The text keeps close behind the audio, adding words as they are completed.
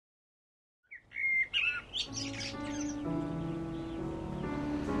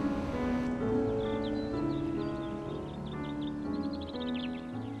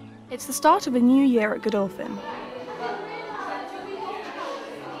It's the start of a new year at Godolphin.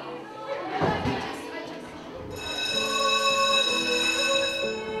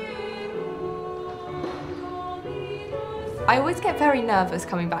 I always get very nervous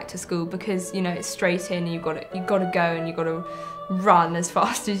coming back to school because, you know, it's straight in and you've got to go and you've got to run as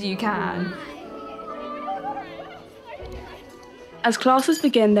fast as you can. As classes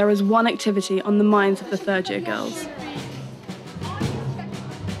begin, there is one activity on the minds of the third-year girls.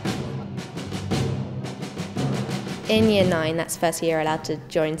 In year 9, that's the first year allowed to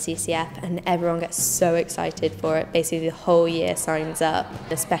join CCF, and everyone gets so excited for it. Basically the whole year signs up,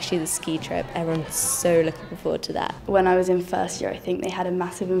 especially the ski trip. Everyone's so looking forward to that. When I was in first year, I think they had a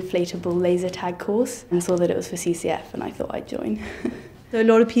massive inflatable laser tag course and saw that it was for CCF, and I thought I'd join. So a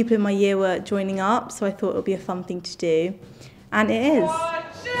lot of people in my year were joining up, so I thought it would be a fun thing to do, and it is.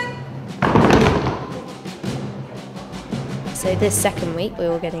 So this second week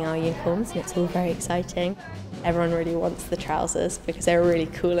we're all getting our uniforms and it's all very exciting. Everyone really wants the trousers because they're really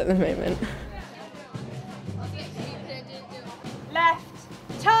cool at the moment. Left,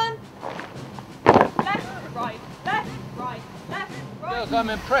 turn, left, right, left, right, left, right. Girls,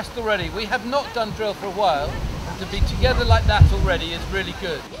 I'm impressed already. We have not done drill for a while, and to be together like that already is really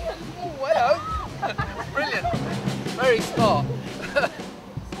good. Oh, hello. Brilliant. Very smart.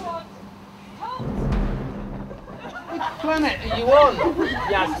 Which planet are you on,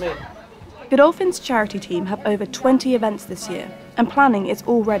 Yasmin? Godolphin's charity team have over 20 events this year, and planning is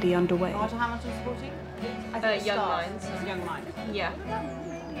already underway. How much are supporting? Young Minds. Young Minds. Yeah.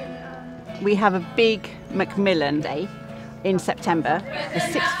 We have a big Macmillan Day in September. The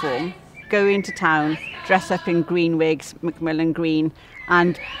sixth form go into town, dress up in green wigs, Macmillan green,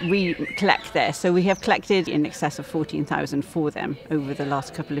 and we collect there. So we have collected in excess of 14,000 for them over the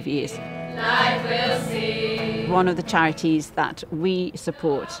last couple of years. Life will see. One of the charities that we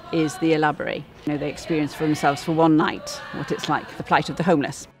support is the Elaborate. You know, they experience for themselves for one night what it's like, the plight of the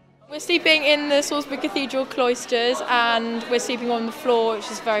homeless. We're sleeping in the Salisbury Cathedral cloisters and we're sleeping on the floor, which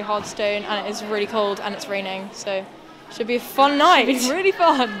is very hard stone, and it is really cold and it's raining, so should be a fun night. It's really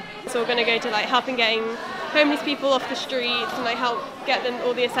fun. So we're going to go to like helping getting homeless people off the streets and like help get them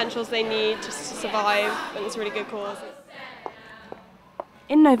all the essentials they need just to survive, and it's a really good cause.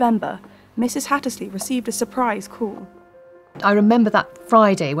 In November, Mrs. Hattersley received a surprise call. I remember that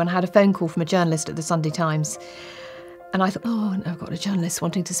Friday when I had a phone call from a journalist at the Sunday Times, and I thought, oh, I've got a journalist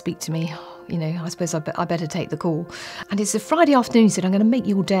wanting to speak to me. You know, I suppose I better take the call. And it's a Friday afternoon. He said, I'm going to make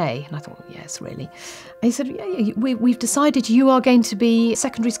your day. And I thought, yes, really. And he said, yeah, we've decided you are going to be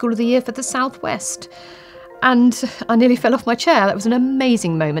Secondary School of the Year for the South West. And I nearly fell off my chair. That was an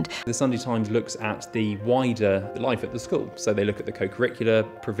amazing moment. The Sunday Times looks at the wider life at the school. So they look at the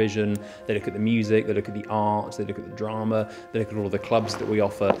co-curricular provision, they look at the music, they look at the art, they look at the drama, they look at all of the clubs that we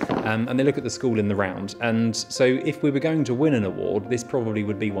offer, and they look at the school in the round. And so if we were going to win an award, this probably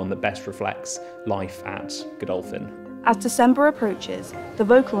would be one that best reflects life at Godolphin. As December approaches, the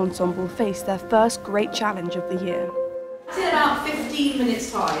vocal ensemble face their first great challenge of the year. In about 15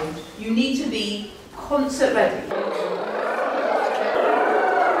 minutes' time, you need to be concert ready.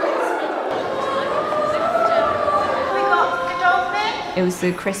 It was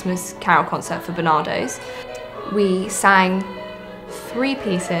the Christmas Carol concert for Bernardo's. We sang 3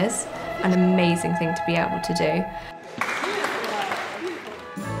 pieces, an amazing thing to be able to do.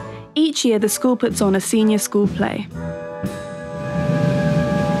 Each year, the school puts on a senior school play.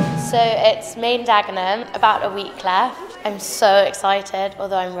 So it's main Dagenham, about a week left. I'm so excited,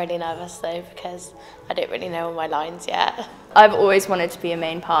 although I'm really nervous though because I don't really know all my lines yet. I've always wanted to be a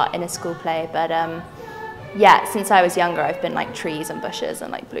main part in a school play, but yeah, since I was younger I've been like trees and bushes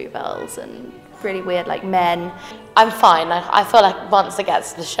and like bluebells and really weird like men. I'm fine. I feel like once it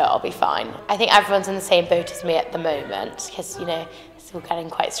gets to the show I'll be fine. I think everyone's in the same boat as me at the moment because, you know, it's all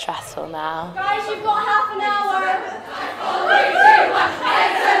getting quite stressful now. Guys, you've got half an hour. 5, 4, 3, 2, 1,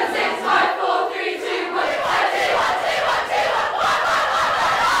 8, 7, 6, 5, 4, 3, 2, 1, 5, 2, 1, 2, 1, 2, 1.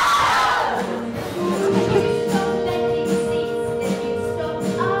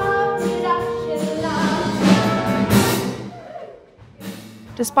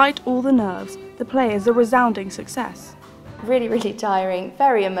 Despite all the nerves, the play is a resounding success. Really, really tiring,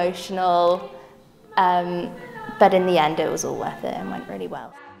 very emotional, but in the end it was all worth it and went really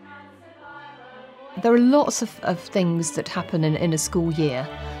well. There are lots of things that happen in a school year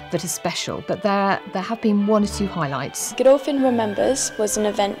that are special, but there have been 1 or 2 highlights. Godolphin Remembers was an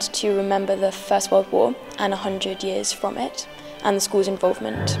event to remember the First World War and 100 years from it, and the school's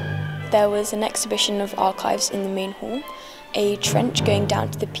involvement There was an exhibition of archives in the main hall, a trench going down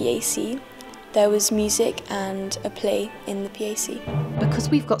to the PAC. There was music and a play in the PAC. Because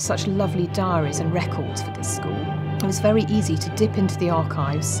we've got such lovely diaries and records for this school, it was very easy to dip into the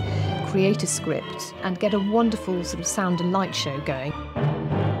archives, create a script and get a wonderful sort of sound and light show going.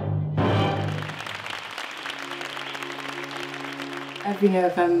 Every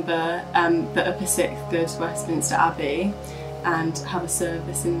November, the Upper Sixth go to Westminster Abbey and have a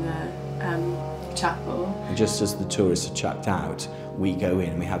service in the chapel. Just as the tourists are chucked out, we go in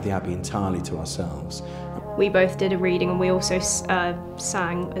and we have the Abbey entirely to ourselves. We both did a reading and we also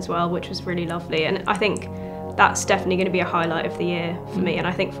sang as well, which was really lovely, and I think that's definitely going to be a highlight of the year for me, and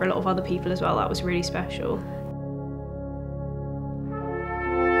I think for a lot of other people as well, that was really special.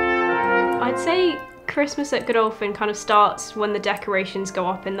 I'd say Christmas at Godolphin kind of starts when the decorations go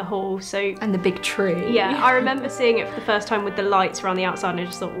up in the hall, so... And the big tree. Yeah, I remember seeing it for the first time with the lights around the outside and I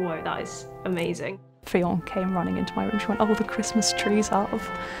just thought, whoa, that is amazing. Fionn came running into my room, she went, oh, the Christmas tree's up.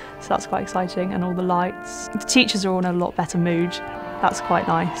 So that's quite exciting, and all the lights. The teachers are all in a lot better mood, that's quite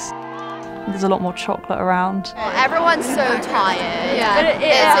nice. There's a lot more chocolate around. Everyone's so tired. Yeah, but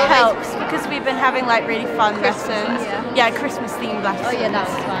it helps because we've been having like really fun lessons. Yeah, Christmas themed lessons. Oh yeah, that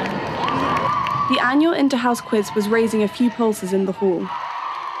was fun. The annual inter-house quiz was raising a few pulses in the hall.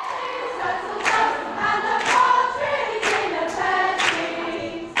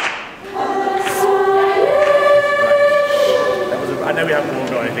 I know we haven't all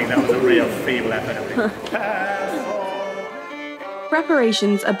got anything, that was a real feeble effort.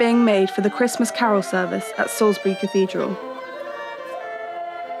 Preparations are being made for the Christmas carol service at Salisbury Cathedral.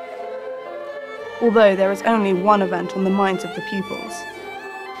 Although there is only one event on the minds of the pupils.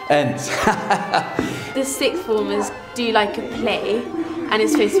 Ents. The sixth formers do like a play and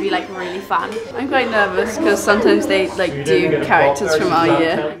it's supposed to be like really fun. I'm quite nervous because sometimes they do characters from our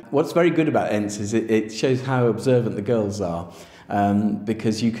year. What's very good about Ents is it shows how observant the girls are,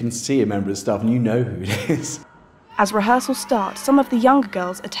 because you can see a member of staff and you know who it is. As rehearsals start, some of the younger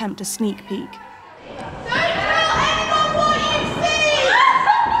girls attempt a sneak peek.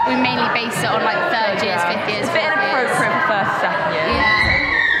 We mainly base it on like third years, fifth years. It's a bit inappropriate for first, second year. Yeah.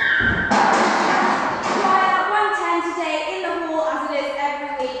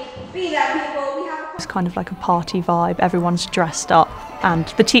 It's kind of like a party vibe, everyone's dressed up, and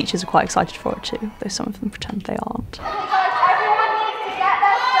the teachers are quite excited for it too, though some of them pretend they aren't.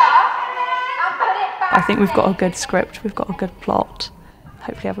 I think we've got a good script, we've got a good plot.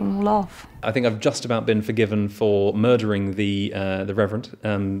 Hopefully everyone will laugh. I think I've just about been forgiven for murdering the Reverend,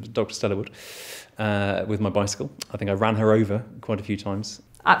 Dr. Stella Wood, with my bicycle. I think I ran her over quite a few times.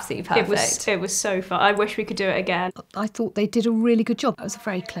 Absolutely perfect. It was so fun. I wish we could do it again. I thought they did a really good job. That was a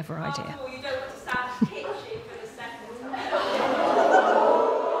very clever idea.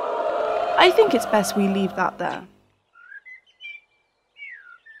 I think it's best we leave that there.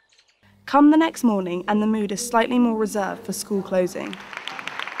 Come the next morning and the mood is slightly more reserved for school closing.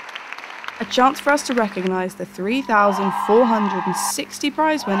 A chance for us to recognise the 3,460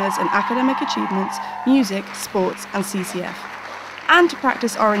 prize winners in academic achievements, music, sports and CCF, and to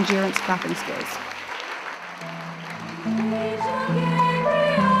practice our endurance clapping skills.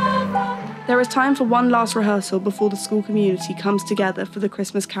 There is time for one last rehearsal before the school community comes together for the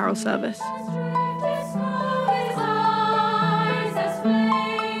Christmas carol service.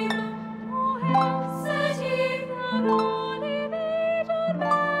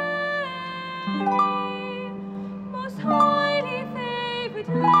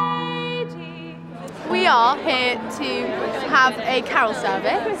 We are here to have a carol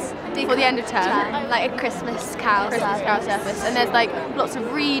service for the end of term. Like a Christmas carol service. And there's like lots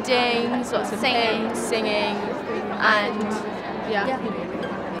of readings, lots of singing, and yeah.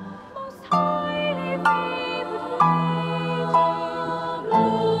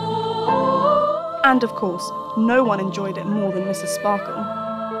 And of course, no one enjoyed it more than Mrs. Sparkle.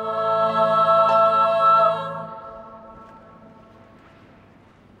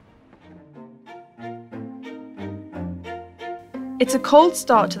 It's a cold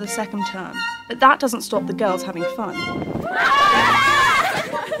start to the second term, but that doesn't stop the girls having fun.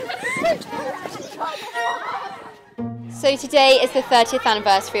 So today is the 30th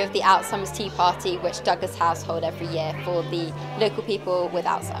anniversary of the Alzheimer's Tea Party, which Douglas House hold every year for the local people with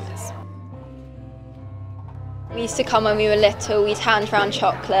Alzheimer's. We used to come when we were little, we'd hand around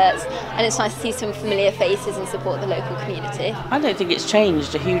chocolates, and it's nice to see some familiar faces and support the local community. I don't think it's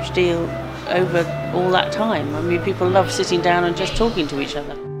changed a huge deal over all that time. I mean, people love sitting down and just talking to each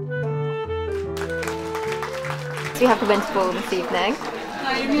other. We have the winter ball this evening.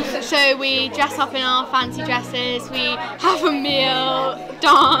 So we dress up in our fancy dresses, we have a meal,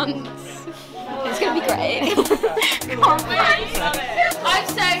 dance, be great. I'm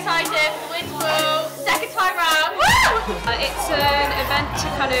so excited for Winterpool, second time round. It's an event to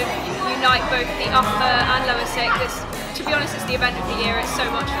kind of unite both the upper and lower sixth. To be honest, it's the event of the year. It's so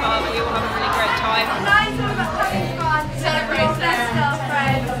much fun. We all have a really great time. Tonight's all about having fun, celebrate your best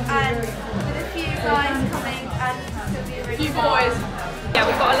girlfriend, and with a few guys coming, and it'll be a really few boys. Yeah,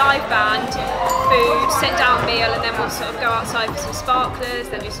 we've got a live band, food, sit-down meal, and then we'll sort of go outside for some sparklers,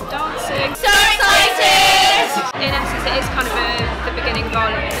 then do some dancing. So excited! In essence, it is kind of the beginning of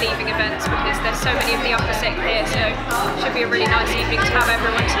our leaving events because there's so many of the upper sixth here, so it should be a really nice evening to have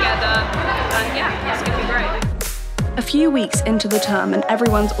everyone together. And yeah, it's going to be great. A few weeks into the term and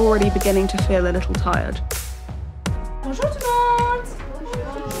everyone's already beginning to feel a little tired. Bonjour tout le monde!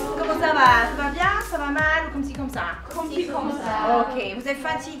 Comment ça va? Ça va bien? Ça va mal? Ou comme ci comme ça? Comme ci comme ça. Ok, vous êtes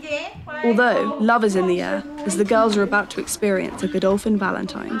fatigués? Although love is in the air, as the girls are about to experience a Godolphin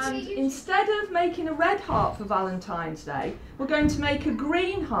Valentine's. And instead of making a red heart for Valentine's Day, we're going to make a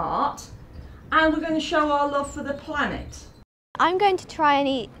green heart and we're going to show our love for the planet. I'm going to try and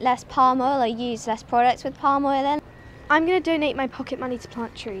eat less palm oil or use less products with palm oil in. I'm going to donate my pocket money to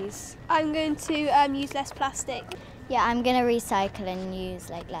plant trees. I'm going to use less plastic. Yeah, I'm going to recycle and use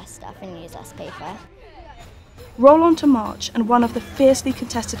less stuff and use less paper. Roll on to March and one of the fiercely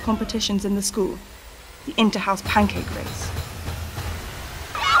contested competitions in the school, the Inter-House Pancake Race.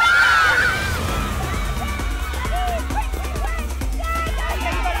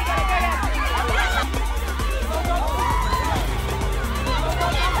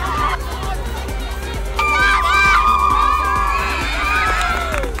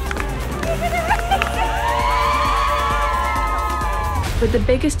 With the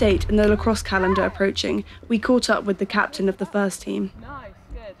biggest date in the lacrosse calendar approaching, we caught up with the captain of the first team.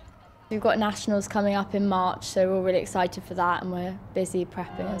 We've got nationals coming up in March, so we're all really excited for that and we're busy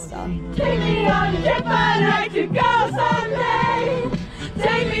prepping and stuff. Take me on a trip, I'd like to go someday.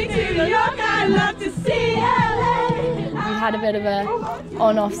 Take me to New York, I'd love to see LA. We've had a bit of a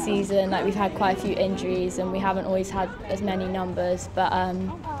on-off season, we've had quite a few injuries and we haven't always had as many numbers, but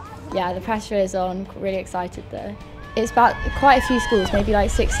yeah, the pressure is on, really excited though. It's about quite a few schools, maybe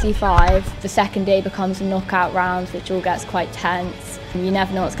 65. The second day becomes a knockout round, which all gets quite tense. You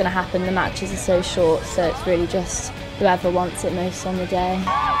never know what's going to happen, the matches are so short, so it's really just whoever wants it most on the day.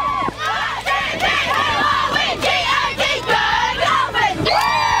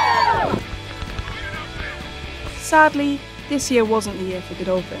 Sadly, this year wasn't the year for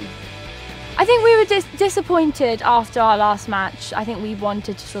Godolphin. I think we were disappointed after our last match. I think we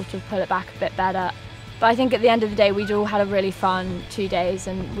wanted to sort of pull it back a bit better. But I think at the end of the day, we'd all had a really fun 2 days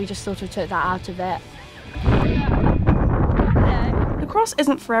and we just sort of took that out of it. Lacrosse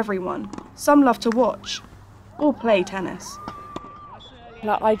isn't for everyone. Some love to watch or play tennis.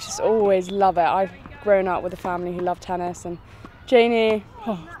 I just always love it. I've grown up with a family who love tennis, and Janie,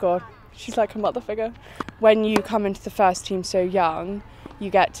 oh God, she's like a mother figure. When you come into the first team so young, you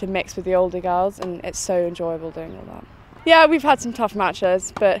get to mix with the older girls and it's so enjoyable doing all that. Yeah, we've had some tough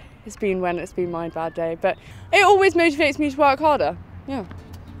matches, but it's been when it's been my bad day. But it always motivates me to work harder, yeah.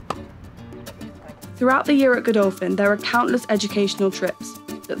 Throughout the year at Godolphin, there are countless educational trips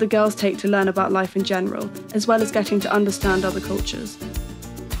that the girls take to learn about life in general, as well as getting to understand other cultures.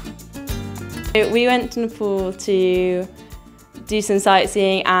 We went to Nepal to do some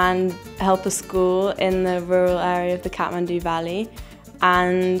sightseeing and help a school in the rural area of the Kathmandu Valley.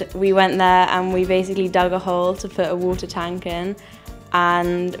 And we went there and we basically dug a hole to put a water tank in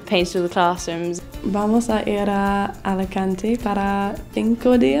and painted all the classrooms. Vamos a ir a Alicante para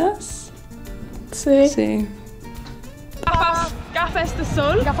 5 días. Sí. Sí. Gafas de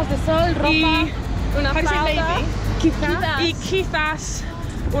sol. Gafas de sol, ropa. Y una falda. Y quizás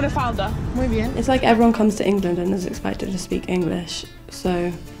una falda. Muy bien. It's like everyone comes to England and is expected to speak English,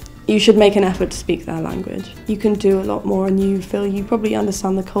 so you should make an effort to speak their language. You can do a lot more and you feel you probably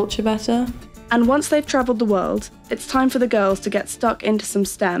understand the culture better. And once they've travelled the world, it's time for the girls to get stuck into some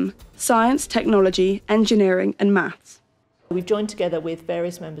STEM: science, technology, engineering and maths. We've joined together with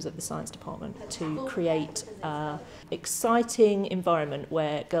various members of the science department to create an exciting environment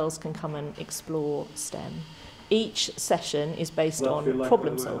where girls can come and explore STEM. Each session is based on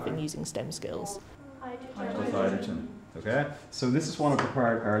problem solving using STEM skills. Okay, so this is one I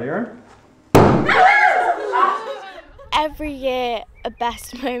prepared earlier. Every year, a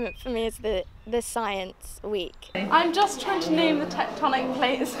best moment for me is the science week. I'm just trying to name the tectonic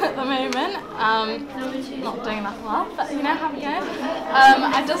plates at the moment. Not doing that well, but you know how we go.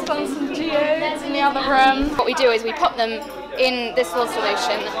 I've just done some geodes in the other room. What we do is we pop them in this little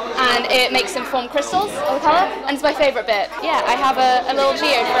solution and it makes them form crystals of the colour, and it's my favourite bit. Yeah, I have a little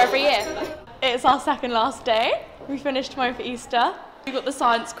geo for every year. It's our second last day. We finish tomorrow for Easter. We've got the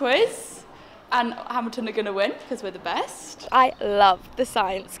science quiz and Hamilton are going to win because we're the best. I love the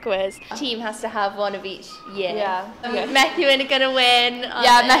science quiz. Team has to have one of each year. Yeah. Methuen are going to win.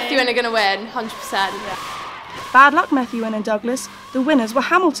 Yeah, Methuen are going to win, 100%. Yeah. Bad luck, Methuen and Douglas. The winners were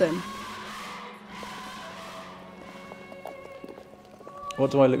Hamilton. What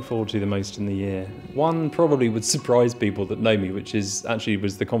do I look forward to the most in the year? One probably would surprise people that know me, which was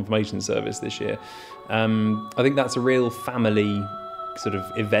the confirmation service this year. I think that's a real family sort of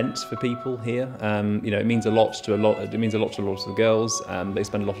event for people here. It means a lot to a lot of the girls. They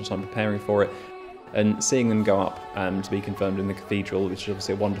spend a lot of time preparing for it. And seeing them go up to be confirmed in the cathedral, which is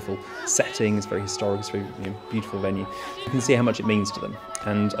obviously a wonderful setting, it's very historic, it's a very beautiful venue. You can see how much it means to them.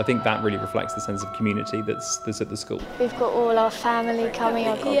 And I think that really reflects the sense of community that's at the school. We've got all our family coming,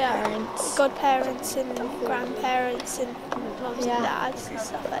 our godparents. Godparents and grandparents and mums and dads and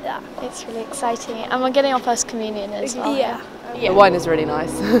stuff like that. It's really exciting. And we're getting our first communion as well. Yeah. The wine is really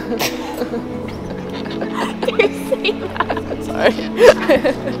nice. Sorry.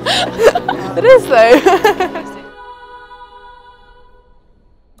 It is though.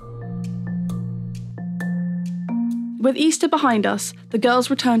 With Easter behind us, the girls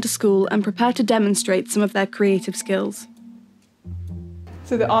return to school and prepare to demonstrate some of their creative skills.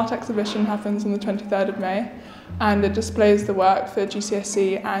 So the art exhibition happens on the 23rd of May and it displays the work for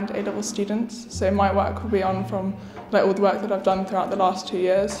GCSE and A-level students. So my work will be on from all the work that I've done throughout the last 2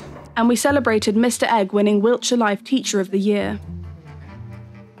 years. And we celebrated Mr. Egg winning Wiltshire Life Teacher of the Year.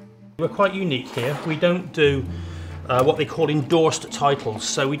 We're quite unique here. We don't do what they call endorsed titles,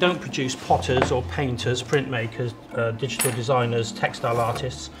 so we don't produce potters or painters, printmakers, digital designers, textile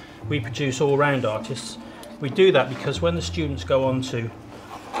artists. We produce all-round artists. We do that because when the students go on to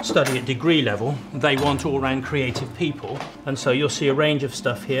study at degree level, they want all-round creative people, and so you'll see a range of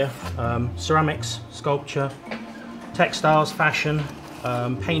stuff here, ceramics, sculpture, textiles, fashion,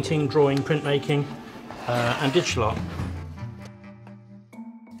 painting, drawing, printmaking, and digital art.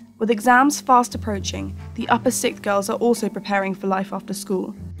 With exams fast approaching, the upper 6th girls are also preparing for life after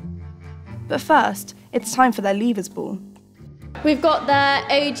school. But first, it's time for their Leavers Ball. We've got the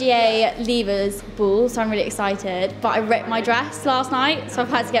OGA Leavers Ball, so I'm really excited. But I ripped my dress last night, so I've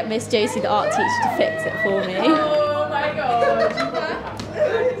had to get Miss Josie, the art teacher, to fix it for me. Oh my god!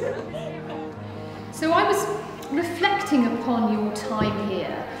 So I was reflecting upon your time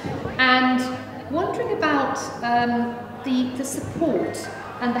here and wondering about the support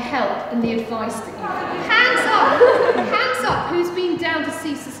and the help and the advice that you've had. Hands up! Hands up! Who's been down to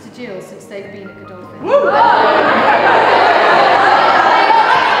see Sister Jill since they've been at Godolphin?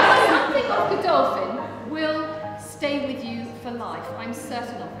 Something of Godolphin will stay with you for life. I'm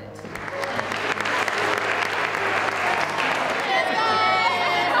certain of it.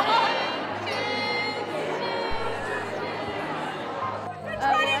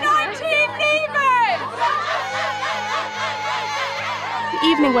 The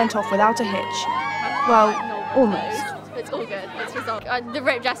evening went off without a hitch. Well, almost. It's all good, it's resolved. The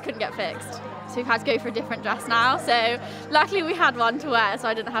ripped dress couldn't get fixed, so we've had to go for a different dress now. So luckily we had one to wear, so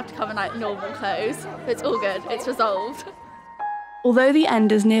I didn't have to come in like normal clothes. But it's all good, it's resolved. Although the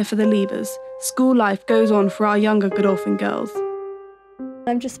end is near for the Leavers, school life goes on for our younger Godolphin girls.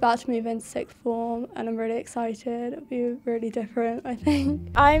 I'm just about to move into 6th form and I'm really excited. It'll be really different, I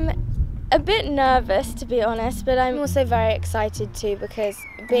think. I'm a bit nervous, to be honest, but I'm also very excited too because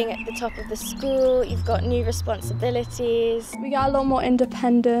being at the top of the school, you've got new responsibilities. We get a lot more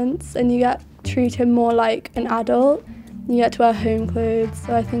independence and you get treated more like an adult. You get to wear home clothes,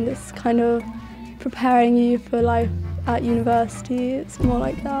 so I think it's kind of preparing you for life at university. It's more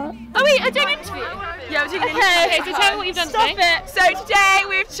like that. Oh wait, are doing an interview? Yeah, we're doing an interview. Okay, so tell me what you've done today. Stop it! So today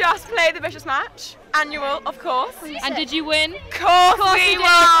we've just played the Vicious match. Annual, of course. And did you win? Of course we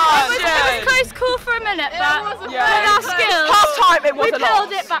won! It was close call for a minute, but with our skills, half time it was a lot.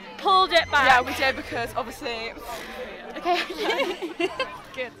 pulled it back. Yeah, we did because obviously. Okay.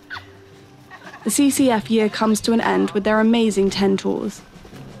 Good. The CCF year comes to an end with their amazing 10 tours.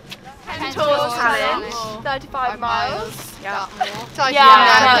 10 tours challenge, 35 miles. Yeah.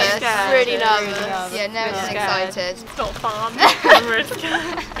 Really nervous. Yeah, nervous and excited. It's not fun.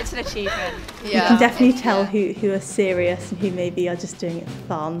 It's an achievement. You can definitely tell who are serious and who maybe are just doing it for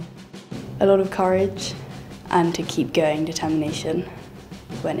fun. A lot of courage and to keep going, determination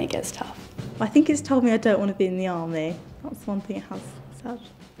when it gets tough. I think it's told me I don't want to be in the army. That's one thing it has said.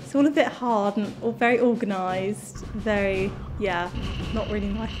 It's all a bit hard and all very organised, very, not really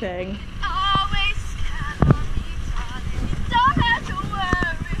my thing.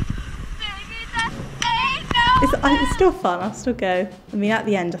 it's still fun, I'll still go. I mean, at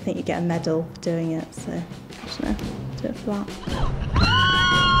the end, I think you get a medal for doing it, so I don't know, do it for that.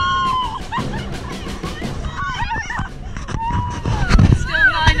 Still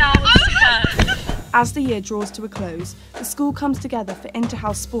 9 hours to go. As the year draws to a close, the school comes together for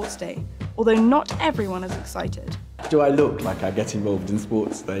Inter-House Sports Day, although not everyone is excited. Do I look like I get involved in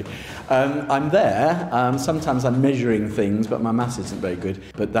Sports Day? I'm there. Sometimes I'm measuring things, but my maths isn't very good.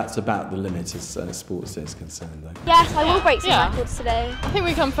 But that's about the limit as Sports Day is concerned, though. Yes, I will break some records today. I think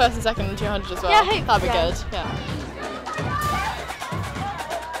we come first and second in 200 as well. Yeah, I hope that'd be so. good. Yeah.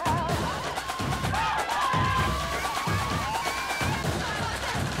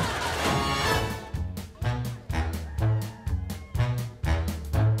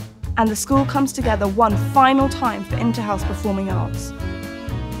 And the school comes together one final time for Inter-House Performing Arts.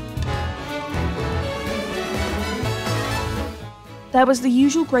 There was the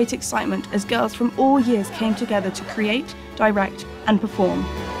usual great excitement as girls from all years came together to create, direct and perform.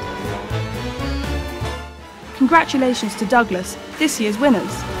 Congratulations to Douglas, this year's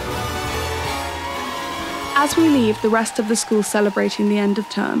winners. As we leave the rest of the school celebrating the end of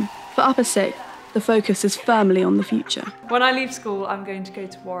term, for Upper 6th, the focus is firmly on the future. When I leave school, I'm going to go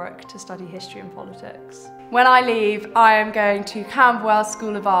to Warwick to study history and politics. When I leave, I am going to Camberwell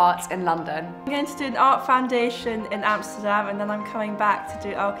School of Arts in London. I'm going to do an art foundation in Amsterdam, and then I'm coming back to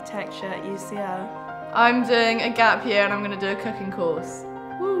do architecture at UCL. I'm doing a gap year and I'm going to do a cooking course.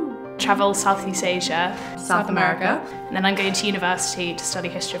 Travel Southeast Asia, South America, and then I'm going to university to study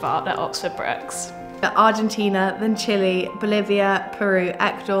history of art at Oxford Brookes. Argentina, then Chile, Bolivia, Peru,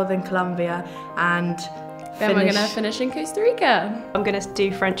 Ecuador, then Colombia, and then we're going to finish in Costa Rica. I'm going to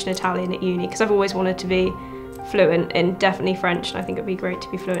do French and Italian at uni because I've always wanted to be fluent in definitely French, and I think it'd be great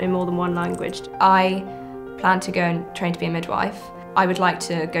to be fluent in more than one language. I plan to go and train to be a midwife. I would like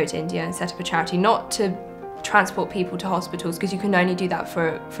to go to India and set up a charity, not to transport people to hospitals because you can only do that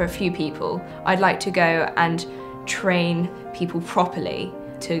for a few people. I'd like to go and train people properly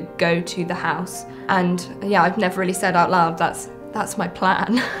to go to the house, and yeah, I've never really said out loud that's my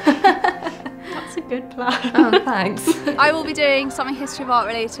plan. That's a good plan. Oh, thanks. I will be doing something history of art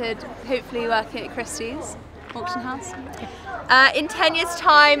related, hopefully working at Christie's auction house. In 10 years'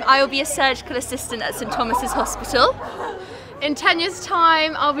 time, I will be a surgical assistant at St Thomas's Hospital. In 10 years'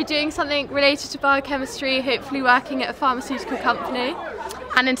 time, I'll be doing something related to biochemistry, hopefully working at a pharmaceutical company.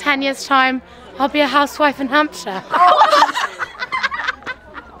 And in 10 years' time, I'll be a housewife in Hampshire.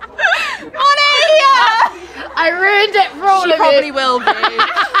 I ruined it for all of you. She probably will be.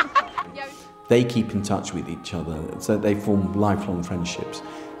 They keep in touch with each other, so they form lifelong friendships.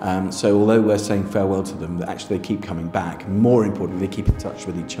 So although we're saying farewell to them, actually they keep coming back. More importantly, they keep in touch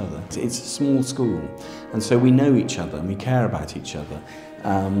with each other. It's a small school, and so we know each other and we care about each other.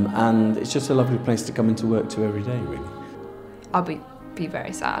 And it's just a lovely place to come into work to every day, really. I'll be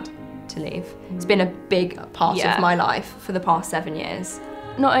very sad to leave. It's been a big part of my life for the past 7 years.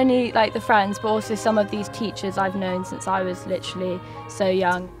 Not only like the friends, but also some of these teachers I've known since I was literally so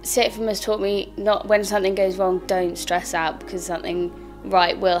young. Sixth form has taught me not when something goes wrong, don't stress out because something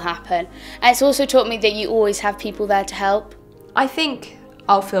right will happen. And it's also taught me that you always have people there to help. I think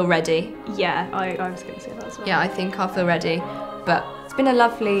I'll feel ready. Yeah, I was going to say that as well. Yeah, I think I'll feel ready. But it's been a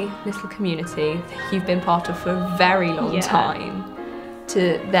lovely little community that you've been part of for a very long time.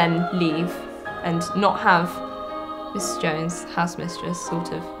 To then leave and not have Mrs. Jones, house mistress,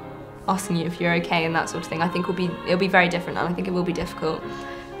 sort of asking you if you're okay and that sort of thing, I think it'll be very different, and I think it will be difficult,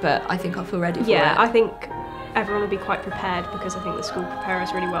 but I think I'll feel ready for it. Yeah, I think everyone will be quite prepared because I think the school prepare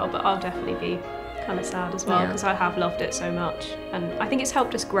us really well, but I'll definitely be kind of sad as well because I have loved it so much, and I think it's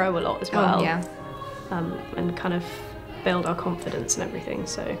helped us grow a lot as well. And kind of build our confidence and everything,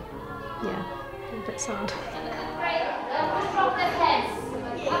 so yeah, a bit sad.